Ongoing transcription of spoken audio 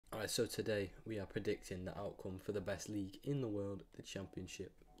Alright, so today we are predicting the outcome for the best league in the world, the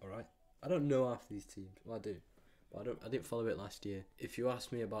Championship. Alright, I don't know half these teams. Well, I do, but I didn't follow it last year. If you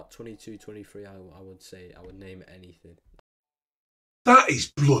asked me about 22-23, I would say I would name anything. That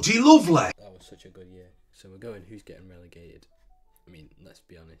is bloody lovely. That was such a good year. So we're going, who's getting relegated? I mean, let's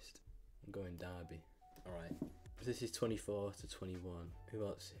be honest. I'm going Derby. Alright. This is 24 to 21. Who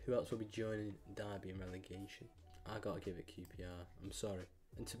else will be joining Derby in relegation? I gotta give it QPR. I'm sorry.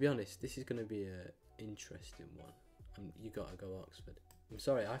 And to be honest, this is gonna be a interesting one. You gotta go Oxford. I'm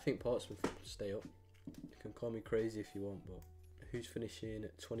sorry, I think Portsmouth will stay up. You can call me crazy if you want, but who's finishing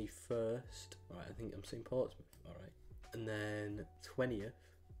at 21st? Alright, I think I'm saying Portsmouth. Alright. And then 20th.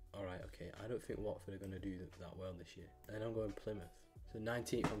 Alright, okay. I don't think Watford are going to do that well this year. And I'm going Plymouth. So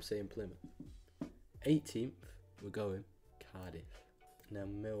 19th, I'm saying Plymouth. 18th, we're going Cardiff. Now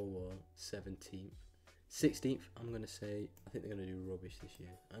Millwall, 17th. 16th, I'm going to say, I think they're going to do rubbish this year.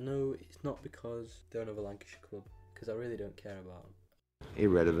 I know it's not because they're another Lancashire club, because I really don't care about them.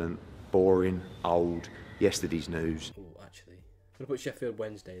 Irrelevant, boring, old, yesterday's news. Oh, actually, I'm going to put Sheffield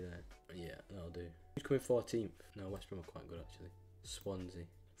Wednesday there. Yeah, that'll do. Who's coming 14th? No, West Brom are quite good actually. Swansea,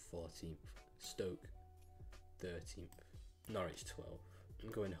 14th. Stoke, 13th. Norwich, 12th.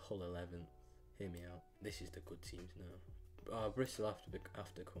 I'm going Hull, 11th. Hear me out. This is the good teams now. Bristol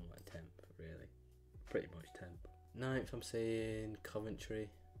have to come like 10th, really. Pretty much 10th. 9th, I'm saying Coventry.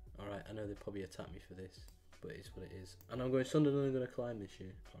 Alright, I know they'll probably attack me for this, but it's what it is. And I'm going Sunderland are going to climb this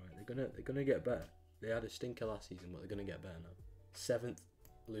year. Alright, they're gonna get better. They had a stinker last season, but they're going to get better now. 7th,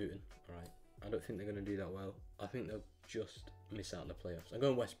 Luton. Alright. I don't think they're going to do that well. I think they'll just miss out on the playoffs. I'm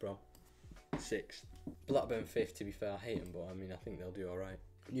going West Brom, 6th. Blackburn 5th, to be fair. I hate them, but I mean, I think they'll do alright.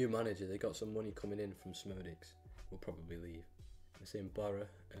 New manager, they got some money coming in from Smodix. We'll probably leave. I'm saying Borough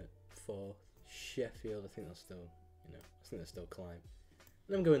at 4th. Sheffield, I think they'll still climb.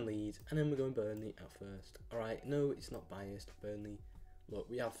 And I'm going Leeds, and then we're going Burnley at 1st. Alright, no, it's not biased. Burnley, look,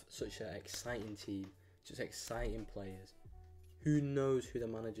 we have such an exciting team, just exciting players. Who knows who the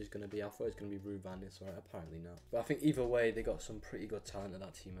manager's going to be? I thought it's going to be Ruud van Nistelrooy, apparently not. But I think either way, they got some pretty good talent at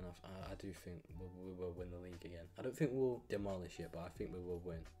that team, and I do think we will win the league again. I don't think we'll demolish it, but I think we will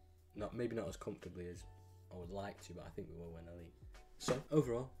win. Maybe not as comfortably as I would like to, but I think we will win the league. So,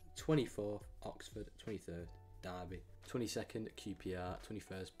 overall, 24th, Oxford, 23rd, Derby, 22nd, QPR,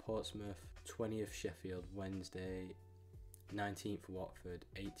 21st, Portsmouth, 20th, Sheffield, Wednesday, 19th, Watford,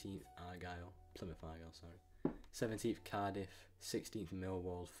 18th, Plymouth Argyle, sorry. 17th, Cardiff, 16th,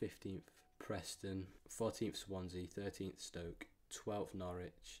 Millwall, 15th, Preston, 14th, Swansea, 13th, Stoke, 12th,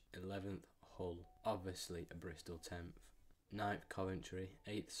 Norwich, 11th, Hull, obviously a Bristol 10th, 9th, Coventry,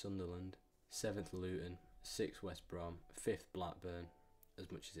 8th, Sunderland, 7th, Luton, 6th, West Brom, 5th, Blackburn,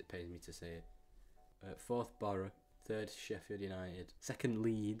 as much as it pains me to say it, 4th, Borough, 3rd, Sheffield United, 2nd,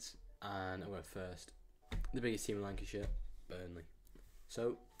 Leeds, and I'm going 1st, the biggest team in Lancashire, Burnley.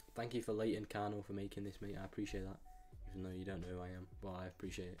 So, thank you for Leighton Carnell for making this, mate. I appreciate that. Even though you don't know who I am, but I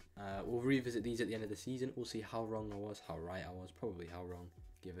appreciate it. We'll revisit these at the end of the season. We'll see how wrong I was, how right I was, probably how wrong,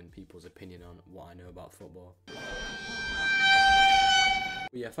 given people's opinion on what I know about football.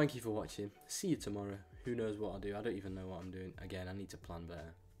 But yeah, thank you for watching. See you tomorrow. Who knows what I'll do? I don't even know what I'm doing. Again, I need to plan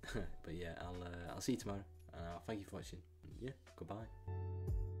better. But yeah, I'll see you tomorrow. Thank you for watching. Yeah, goodbye.